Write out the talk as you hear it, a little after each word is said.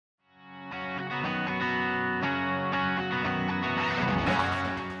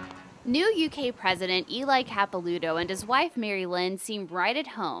New UK President Eli Capilouto and his wife Mary Lynne seem right at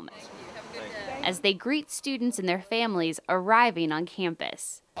home as they greet students and their families arriving on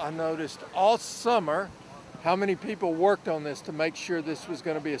campus. I noticed all summer how many people worked on this to make sure this was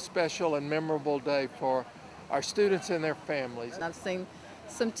going to be a special and memorable day for our students and their families. I've seen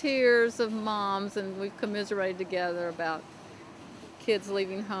some tears of moms, and we've commiserated together about kids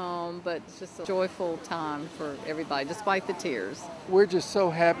leaving home, but it's just a joyful time for everybody, despite the tears. We're just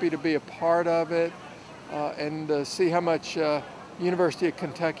so happy to be a part of it and see how much University of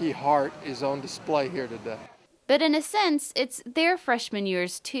Kentucky heart is on display here today. But in a sense, it's their freshman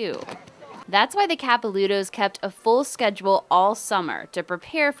years too. That's why the Capiloutos kept a full schedule all summer to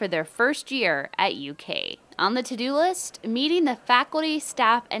prepare for their first year at UK. On the to-do list, meeting the faculty,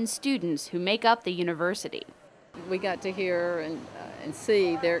 staff, and students who make up the university. We got to hear and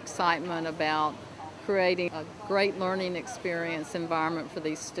see their excitement about creating a great learning experience environment for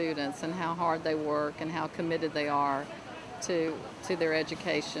these students, and how hard they work and how committed they are to their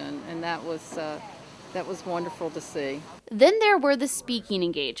education, and that was wonderful to see. Then there were the speaking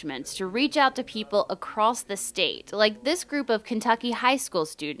engagements to reach out to people across the state, like this group of Kentucky high school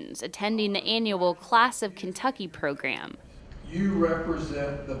students attending the annual Class of Kentucky program. You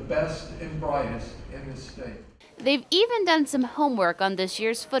represent the best and brightest in this state. They've even done some homework on this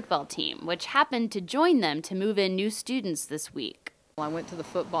year's football team, which happened to join them to move in new students this week. I went to the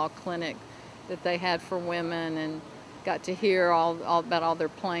football clinic that they had for women and got to hear all about all their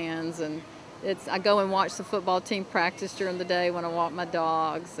plans. And I go and watch the football team practice during the day when I walk my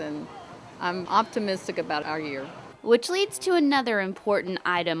dogs, and I'm optimistic about our year. Which leads to another important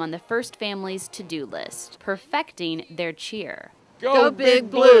item on the First Family's to-do list, perfecting their cheer. Go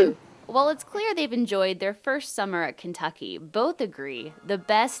Big Blue! While it's clear they've enjoyed their first summer at Kentucky, both agree the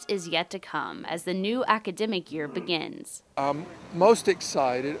best is yet to come as the new academic year begins. I'm most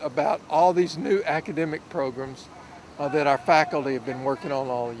excited about all these new academic programs that our faculty have been working on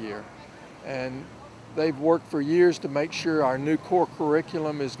all year. And they've worked for years to make sure our new core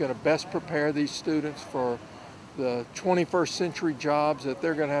curriculum is going to best prepare these students for the 21st century jobs that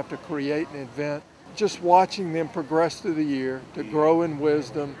they're going to have to create and invent. Just watching them progress through the year to grow in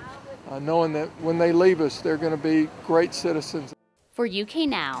wisdom, knowing that when they leave us, they're going to be great citizens. For UK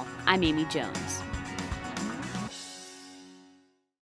Now, I'm Amy Jones.